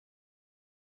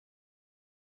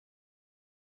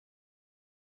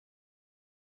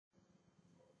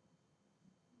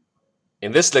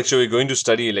In this lecture, we're going to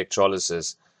study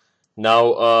electrolysis.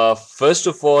 Now, first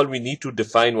of all, we need to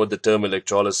define what the term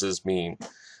electrolysis means.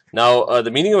 Now, the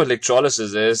meaning of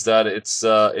electrolysis is that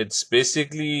it's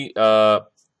basically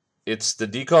it's the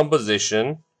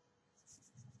decomposition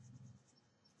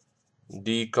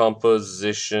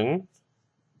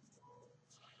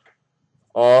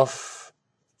of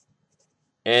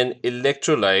an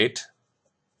electrolyte,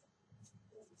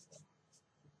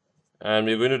 and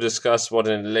we're going to discuss what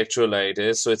an electrolyte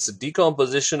is. So it's a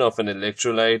decomposition of an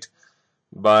electrolyte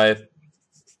by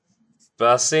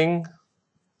passing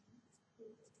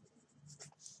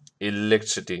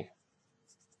electricity.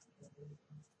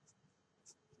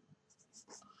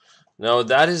 Now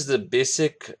that is the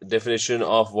basic definition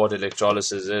of what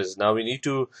electrolysis is. Now we need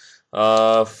to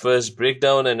first break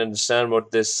down and understand what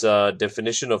this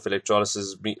definition of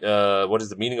electrolysis what is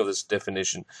the meaning of this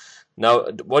definition. Now,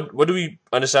 what do we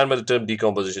understand by the term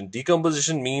decomposition?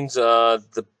 Decomposition means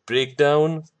the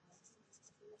breakdown.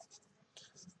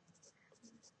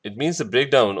 It means the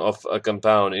breakdown of a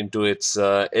compound into its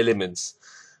elements.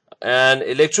 And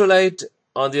electrolyte,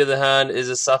 on the other hand, is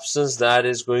a substance that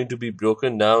is going to be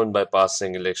broken down by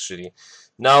passing electricity.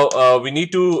 Now, we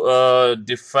need to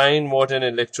define what an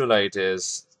electrolyte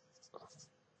is.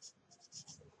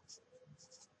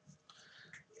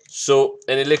 So,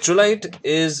 an electrolyte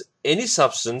is any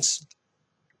substance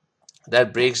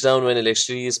that breaks down when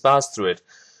electricity is passed through it.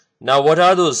 Now, what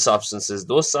are those substances?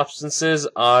 Those substances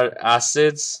are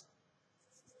acids.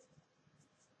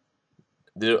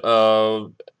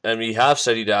 And we have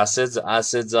studied acids.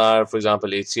 Acids are, for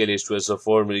example, HCl,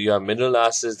 H2SO4. You have mineral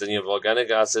acids, then you have organic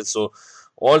acids. So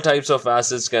all types of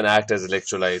acids can act as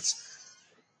electrolytes.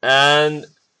 And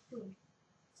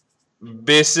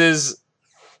bases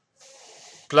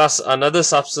plus another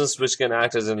substance which can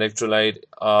act as an electrolyte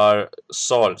are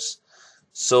salts.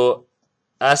 So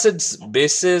acids,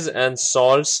 bases, and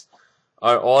salts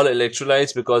are all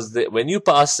electrolytes because when you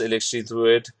pass electricity through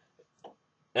it.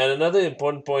 And another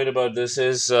important point about this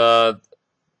is that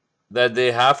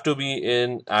they have to be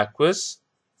in aqueous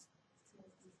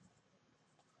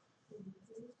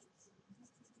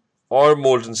or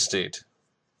molten state.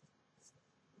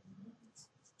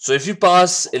 So if you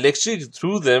pass electricity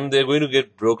through them, they're going to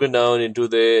get broken down into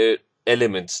the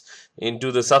elements,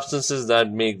 into the substances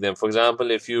that make them. For example,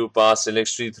 if you pass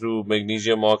electricity through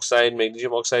magnesium oxide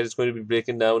is going to be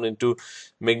broken down into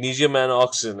magnesium and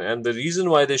oxygen. And the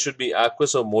reason why they should be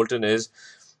aqueous or molten is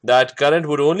that current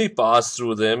would only pass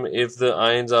through them if the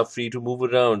ions are free to move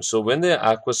around. So when they're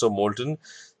aqueous or molten,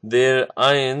 their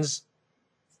ions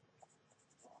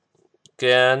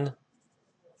can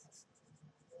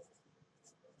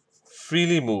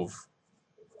freely move.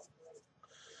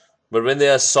 But when they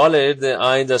are solid, the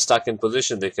ions are stuck in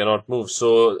position. They cannot move.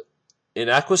 So in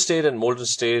aqueous state and molten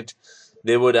state,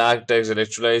 they would act as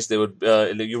electrolytes. They would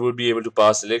you would be able to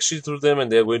pass electricity through them,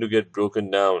 and they are going to get broken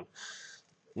down.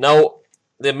 Now,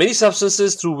 there are many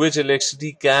substances through which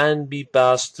electricity can be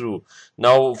passed through.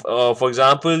 Now, for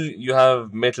example, you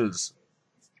have metals.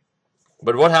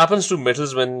 But what happens to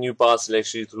metals when you pass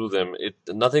electricity through them?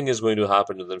 Nothing is going to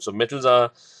happen to them. So metals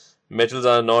are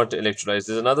not electrolytes.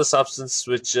 There's another substance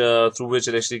which through which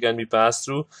electricity can be passed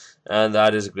through, and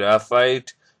that is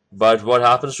graphite. But what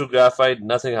happens to graphite?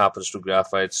 Nothing happens to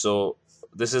graphite. So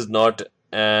this is not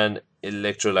an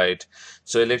electrolyte.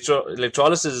 So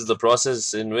electrolysis is the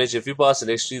process in which if you pass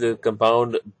electricity, the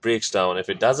compound breaks down. If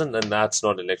it doesn't, then that's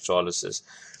not electrolysis.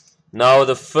 Now,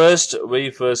 the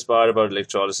very first part about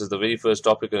electrolysis, the very first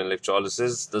topic on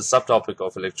electrolysis, the subtopic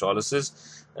of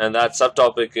electrolysis, and that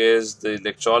subtopic is the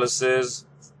electrolysis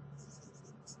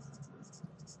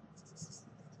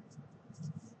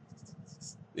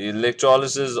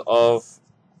of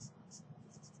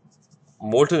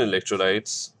molten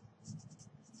electrolytes.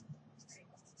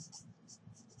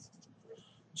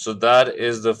 So that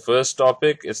is the first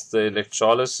topic. It's the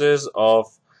electrolysis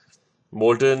of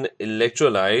molten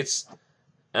electrolytes,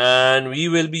 and we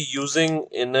will be using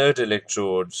inert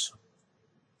electrodes.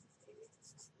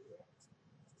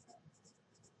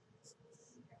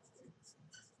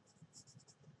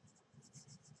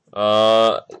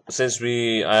 Since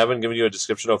I haven't given you a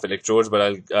description of electrodes, but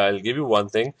I'll give you one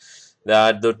thing,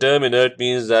 that the term inert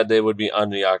means that they would be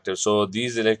unreactive. So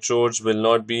these electrodes will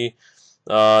not be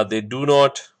they do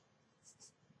not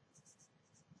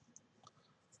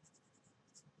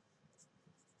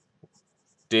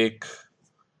take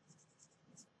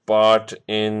part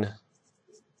in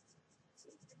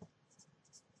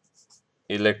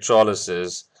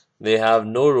electrolysis. They have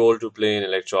no role to play in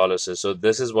electrolysis. So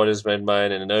this is what is meant by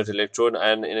an inert electrode.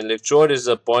 And an electrode is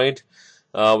a point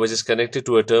which is connected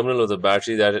to a terminal of the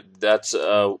battery. And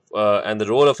the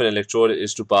role of an electrode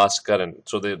is to pass current.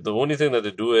 So the only thing that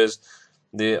they do is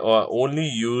they only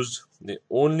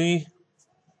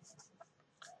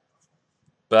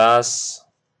pass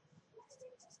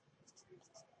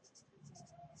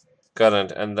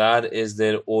current, and that is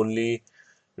their only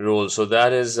role. So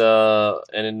that is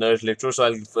an inert electrode.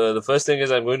 So the first thing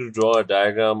is I'm going to draw a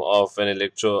diagram of an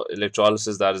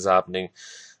electrolysis that is happening.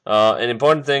 An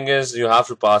important thing is you have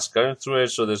to pass current through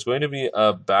it. So there's going to be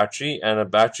a battery, and a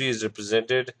battery is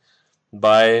represented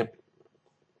by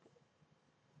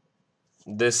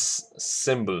this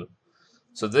symbol.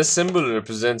 So this symbol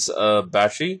represents a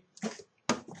battery,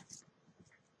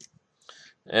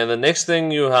 and the next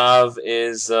thing you have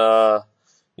is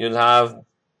you'll have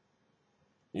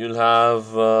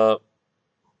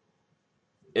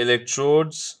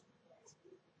electrodes.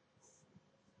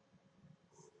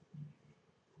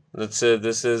 Let's say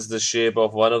this is the shape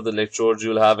of one of the electrodes.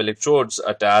 You'll have electrodes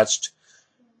attached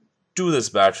to this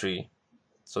battery.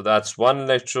 So that's one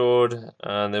electrode,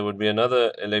 and there would be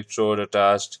another electrode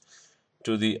attached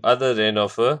to the other end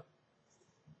of a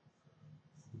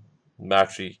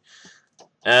battery.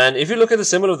 And if you look at the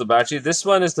symbol of the battery, this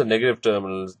one is the negative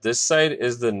terminal. This side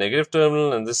is the negative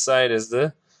terminal, and this side is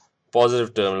the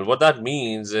positive terminal. What that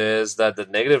means is that the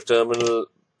negative terminal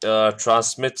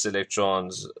transmits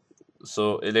electrons.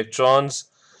 So electrons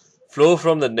flow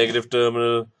from the negative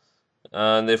terminal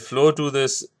and they flow to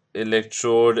this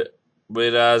electrode,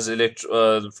 whereas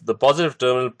the positive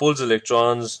terminal pulls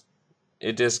electrons.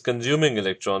 It is consuming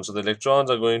electrons. So the electrons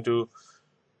are going to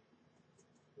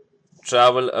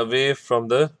travel away from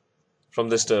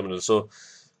this terminal. So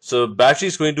battery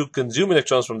is going to consume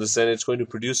electrons from this end. It's going to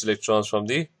produce electrons from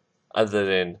the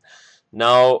other end.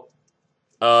 Now,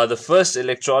 the first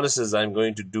electrolysis I'm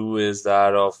going to do is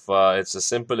that of it's a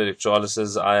simple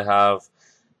electrolysis. I have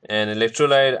an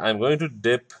electrolyte. I'm going to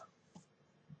dip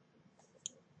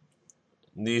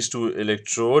these two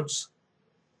electrodes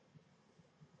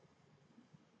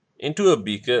into a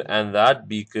beaker, and that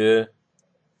beaker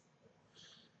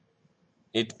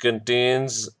it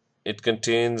contains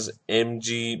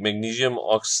Mg, magnesium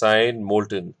oxide,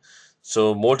 molten.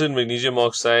 So molten magnesium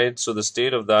oxide, so the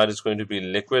state of that is going to be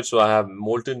liquid. So I have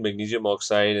molten magnesium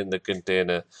oxide in the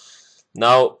container.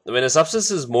 Now, when a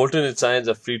substance is molten, its ions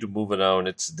are free to move around.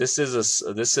 This is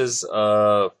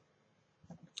a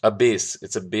base.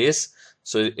 It's a base,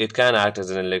 so it can act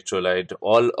as an electrolyte.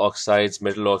 All oxides,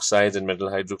 metal oxides and metal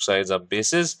hydroxides are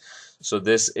bases. So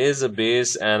this is a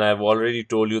base, and I've already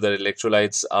told you that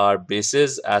electrolytes are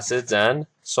bases, acids, and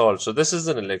salts. So this is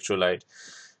an electrolyte.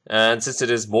 And since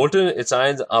it is molten, its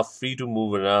ions are free to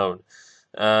move around.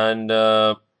 And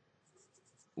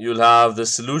you'll have the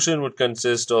solution would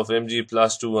consist of Mg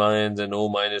plus 2 ions and O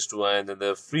minus 2 ions, and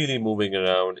they're freely moving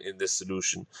around in this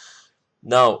solution.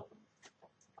 Now,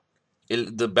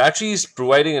 the battery is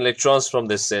providing electrons from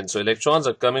this end. So electrons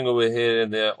are coming over here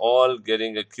and they're all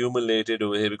getting accumulated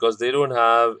over here because they don't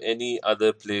have any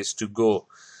other place to go.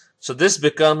 So this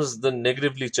becomes the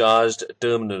negatively charged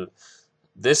terminal.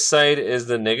 This side is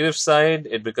the negative side.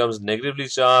 It becomes negatively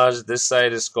charged. This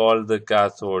side is called the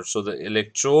cathode. So the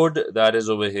electrode that is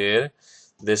over here,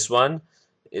 this one,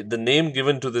 the name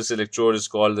given to this electrode is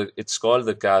called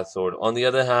the cathode. On the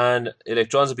other hand,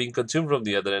 electrons are being consumed from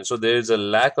the other end. So there is a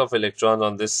lack of electrons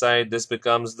on this side. This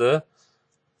becomes the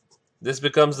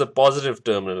positive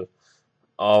terminal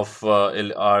of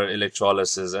our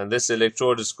electrolysis, and this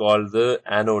electrode is called the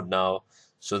anode now.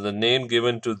 So the name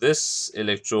given to this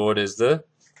electrode is the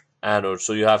anode.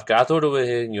 So you have cathode over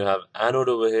here and you have anode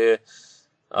over here.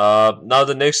 Now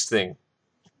the next thing,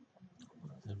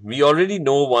 we already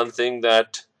know one thing,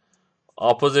 that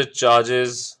opposite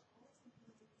charges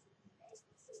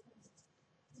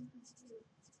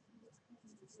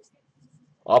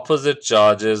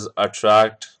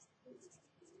attract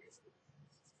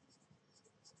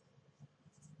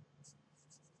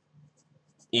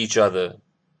each other.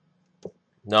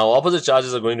 Now opposite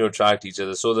charges are going to attract each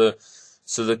other. So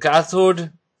the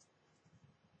cathode,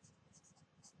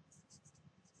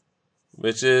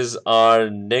 which is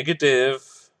our negative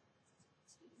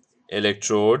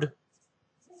electrode,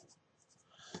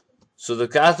 so the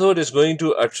cathode is going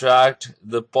to attract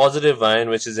the positive ion,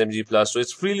 which is Mg plus. So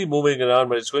it's freely moving around,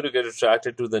 but it's going to get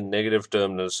attracted to the negative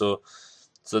terminal. So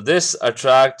this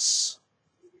attracts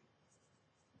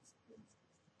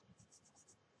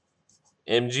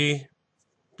Mg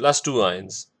plus 2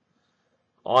 ions.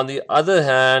 On the other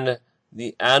hand,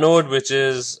 the anode, which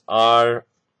is our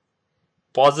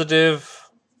positive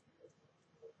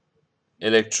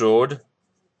electrode,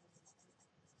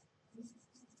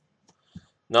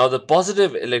 Now the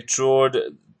positive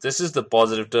electrode, this is the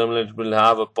positive terminal. It will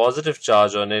have a positive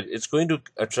charge on it. It's going to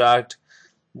attract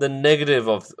the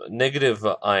negative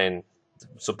ion.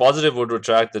 So positive would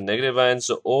attract the negative ion.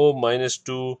 So O minus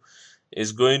 2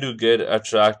 is going to get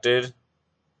attracted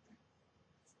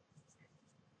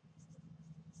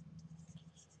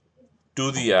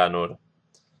to the anode.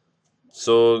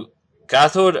 So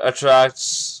cathode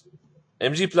attracts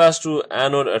Mg plus 2,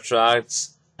 anode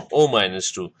attracts O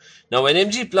minus 2. Now when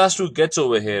Mg plus 2 gets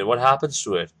over here, what happens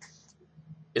to it?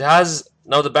 It has,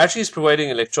 now the battery is providing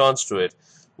electrons to it.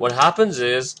 What happens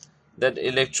is that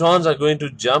electrons are going to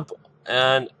jump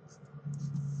and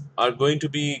are going to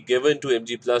be given to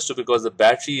Mg plus 2 because the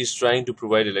battery is trying to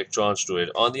provide electrons to it.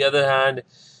 On the other hand,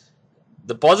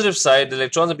 the positive side, the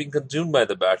electrons are being consumed by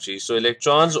the battery. So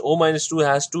electrons, O minus 2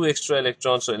 has 2 extra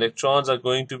electrons. So electrons are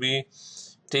going to be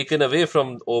taken away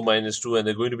from O minus 2 and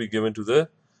they're going to be given to the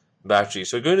battery.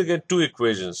 So we're going to get two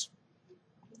equations.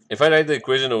 If I write the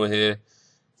equation over here,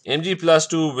 Mg plus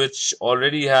 2, which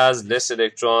already has less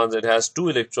electrons, it has 2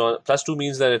 electrons. Plus 2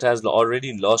 means that it has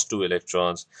already lost 2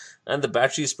 electrons. And the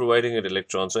battery is providing it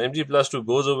electrons. So Mg plus 2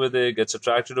 goes over there, gets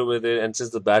attracted over there. And since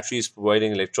the battery is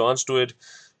providing electrons to it,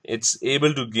 it's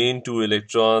able to gain 2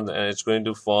 electrons and it's going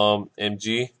to form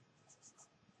Mg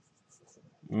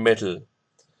metal.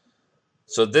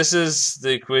 So this is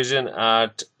the equation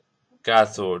at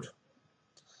cathode.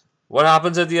 What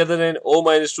happens at the other end? O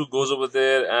minus 2 goes over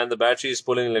there and the battery is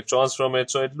pulling electrons from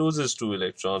it, so it loses 2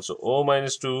 electrons. So O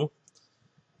minus 2,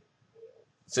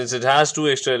 since it has 2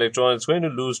 extra electrons, it's going to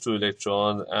lose 2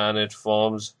 electrons and it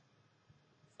forms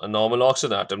a normal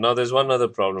oxygen atom. Now there's one other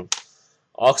problem.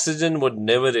 Oxygen would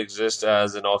never exist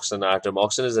as an oxygen atom.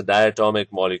 Oxygen is a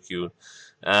diatomic molecule.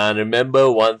 And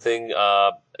remember one thing,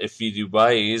 if we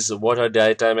revise, what are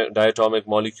diatomic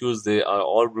molecules? They are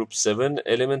all group 7.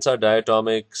 Elements are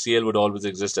diatomic. Cl would always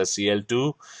exist as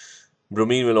Cl2.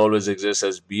 Bromine will always exist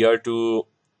as Br2.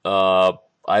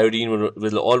 Iodine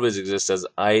will always exist as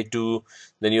I2.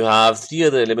 Then you have 3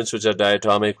 other elements which are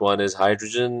diatomic. One is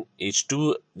hydrogen,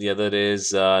 H2. The other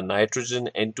is nitrogen,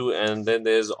 N2. And then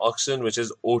there's oxygen, which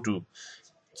is O2.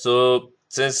 So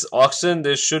since oxygen,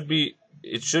 it should be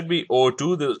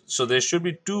O2, so there should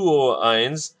be 2 O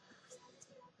ions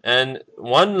and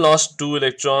one lost 2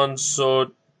 electrons,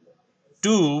 so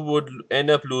 2 would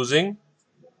end up losing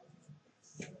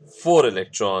 4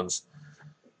 electrons.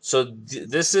 So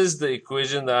this is the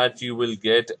equation that you will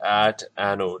get at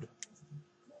anode.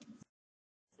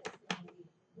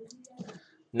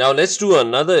 Now let's do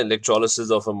another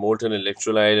electrolysis of a molten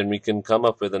electrolyte and we can come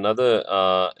up with another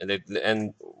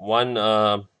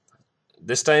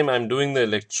this time I'm doing the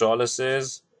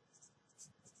electrolysis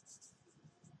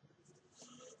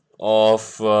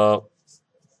of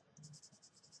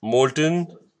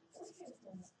molten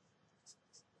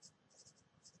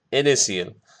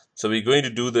NaCl. So we're going to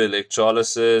do the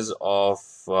electrolysis of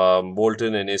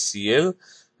molten NaCl,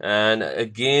 and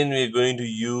again we're going to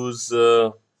use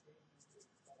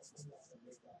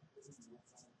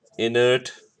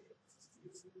inert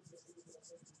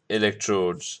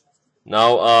electrodes.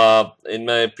 Now, in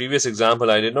my previous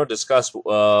example, I did not discuss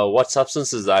what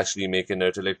substances actually make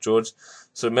inert electrodes.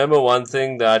 So remember one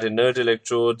thing, that inert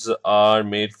electrodes are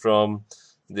made from,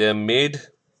 they're made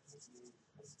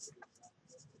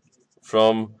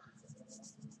from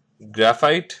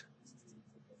graphite,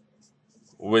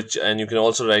 and you can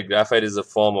also write graphite is a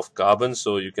form of carbon,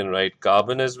 so you can write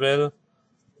carbon as well.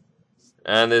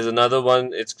 And there's another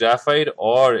one, it's graphite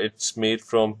or it's made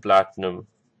from platinum.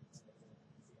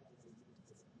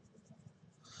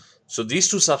 So these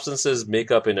two substances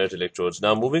make up inert electrodes.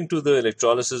 Now moving to the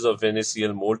electrolysis of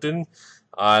NaCl molten,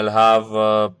 I'll have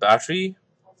a battery.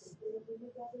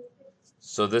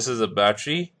 So this is a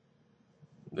battery.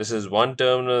 This is one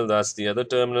terminal, that's the other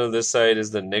terminal. This side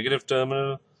is the negative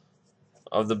terminal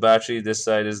of the battery. This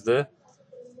side is the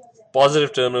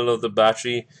positive terminal of the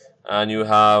battery. And you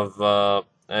have,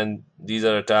 and these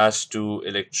are attached to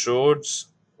electrodes.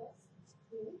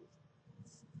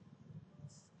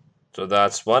 So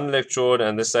that's one electrode,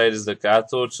 and this side is the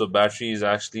cathode. So battery is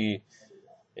actually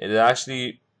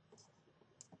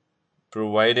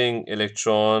providing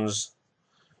electrons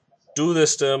to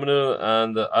this terminal,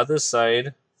 and the other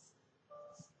side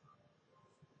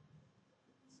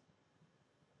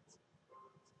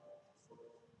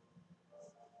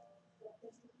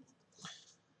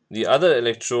the other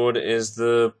electrode is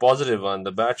the positive one.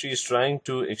 The battery is trying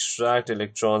to extract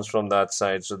electrons from that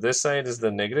side. So this side is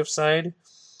the negative side.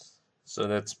 So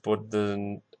let's put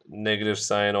the negative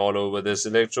sign all over this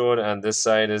electrode, and this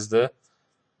side is the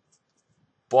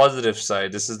positive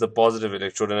side. This is the positive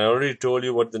electrode, and I already told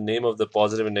you what the name of the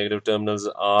positive and negative terminals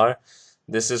are.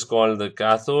 This is called the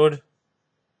cathode.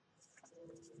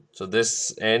 So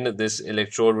this end, this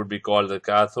electrode would be called the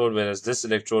cathode, whereas this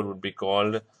electrode would be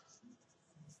called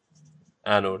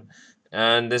anode.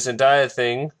 And this entire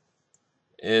thing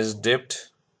is dipped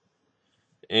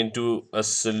into a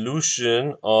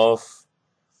solution of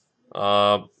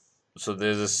so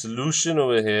there's a solution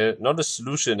over here, not a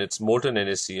solution, it's molten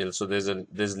NaCl. So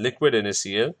there's liquid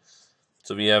NaCl.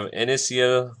 So we have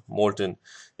NaCl molten,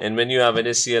 and when you have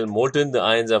NaCl molten, the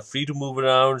ions are free to move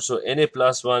around. So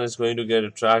Na+1 is going to get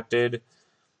attracted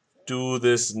to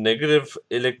this negative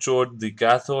electrode, the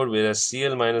cathode, whereas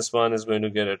Cl-1 is going to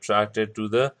get attracted to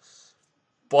the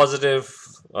positive,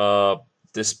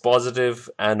 this positive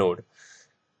anode.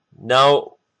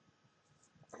 Now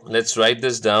let's write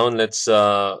this down. Let's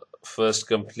first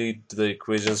complete the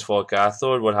equations for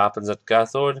cathode. What happens at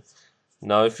cathode?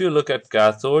 Now if you look at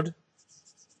cathode,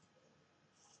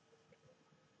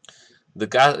 the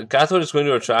cathode is going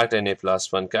to attract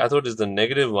Na+1. Cathode is the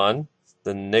negative one,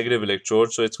 the negative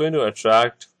electrode, so it's going to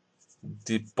attract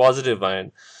the positive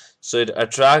ion. So it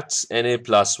attracts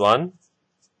Na+1,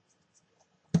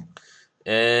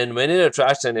 and when it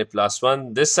attracts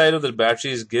Na+1, this side of the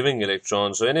battery is giving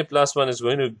electrons. So Na+1 is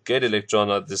going to get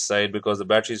electron at this side because the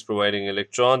battery is providing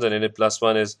electrons, and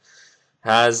Na+1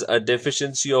 has a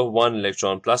deficiency of 1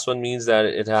 electron. +1 means that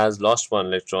it has lost 1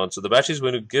 electron. So the battery is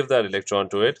going to give that electron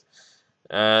to it,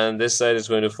 and this side is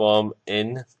going to form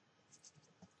Na.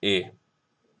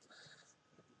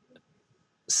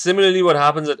 Similarly, what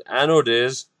happens at anode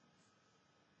is,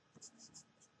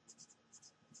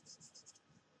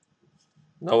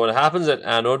 now what happens at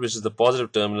anode, which is the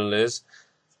positive terminal, is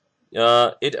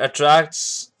it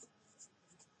attracts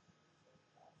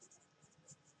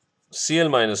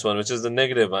Cl-1, which is the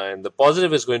negative ion. The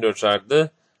positive is going to attract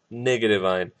the negative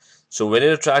ion. So when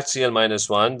it attracts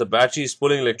Cl-1, the battery is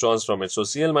pulling electrons from it. So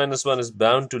Cl-1 is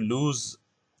bound to lose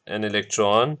an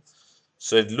electron.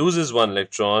 So it loses 1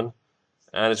 electron,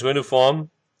 and it's going to form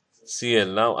Cl.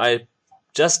 Now I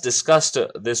just discussed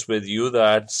this with you,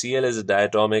 that Cl is a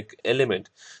diatomic element.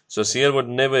 So Cl would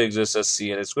never exist as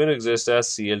Cl. It's going to exist as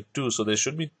Cl2. So there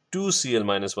should be 2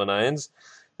 Cl-1 ions.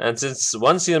 And since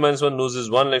 1 Cl-1 loses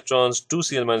 1 electrons, 2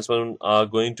 Cl-1 are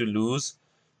going to lose,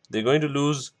 they're going to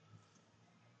lose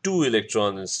 2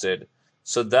 electrons instead.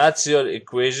 So that's your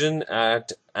equation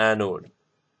at anode.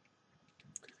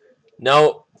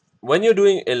 Now, when you're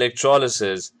doing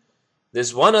electrolysis,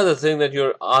 there's one other thing that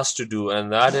you're asked to do,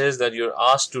 and that is that you're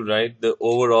asked to write the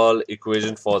overall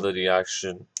equation for the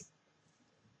reaction.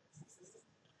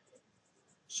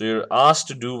 So you're asked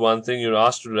to do one thing, you're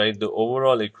asked to write the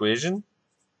overall equation.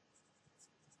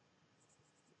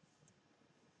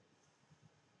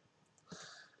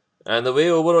 And the way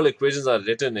overall equations are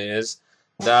written is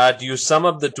that you sum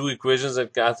up the two equations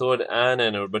at cathode and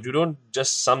anode, but you don't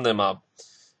just sum them up.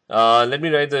 Let me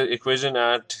write the equation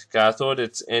at cathode.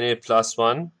 It's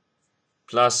Na+1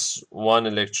 plus 1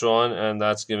 electron, and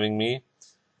that's giving me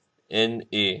Na.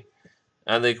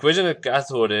 And the equation at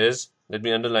cathode is, let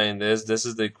me underline this, this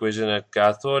is the equation at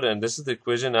cathode, and this is the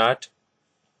equation at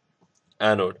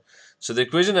anode. So the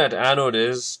equation at anode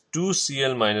is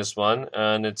 2Cl-1,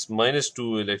 and it's minus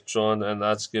 2 electron, and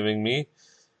that's giving me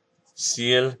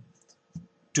Cl2.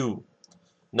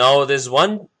 Now there's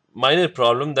one minor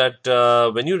problem, that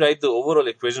when you write the overall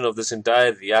equation of this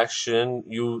entire reaction,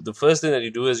 the first thing that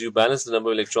you do is you balance the number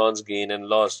of electrons gained and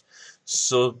lost.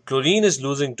 So chlorine is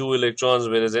losing 2 electrons,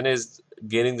 whereas Na is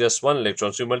gaining just 1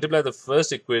 electron. So you multiply the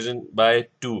first equation by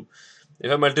 2.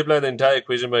 If I multiply the entire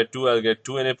equation by 2, I'll get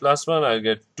 2 Na+1, I'll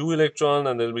get 2 electrons,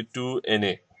 and there will be 2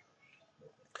 Na.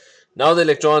 Now the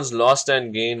electrons lost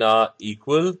and gained are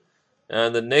equal,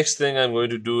 and the next thing I'm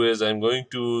going to do is I'm going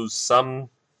to sum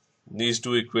these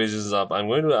two equations up. I'm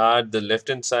going to add the left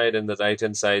hand side and the right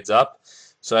hand sides up.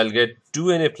 So I'll get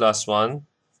 2 Na+1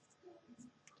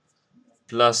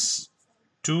 plus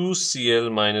 2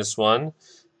 Cl-1,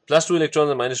 plus 2 electrons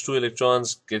and minus 2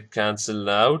 electrons get cancelled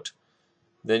out.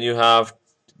 Then you have,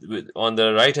 on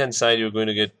the right hand side, you're going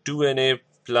to get 2 Na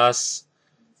plus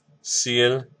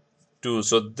Cl2.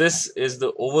 So this is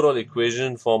the overall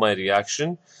equation for my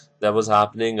reaction that was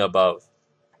happening above.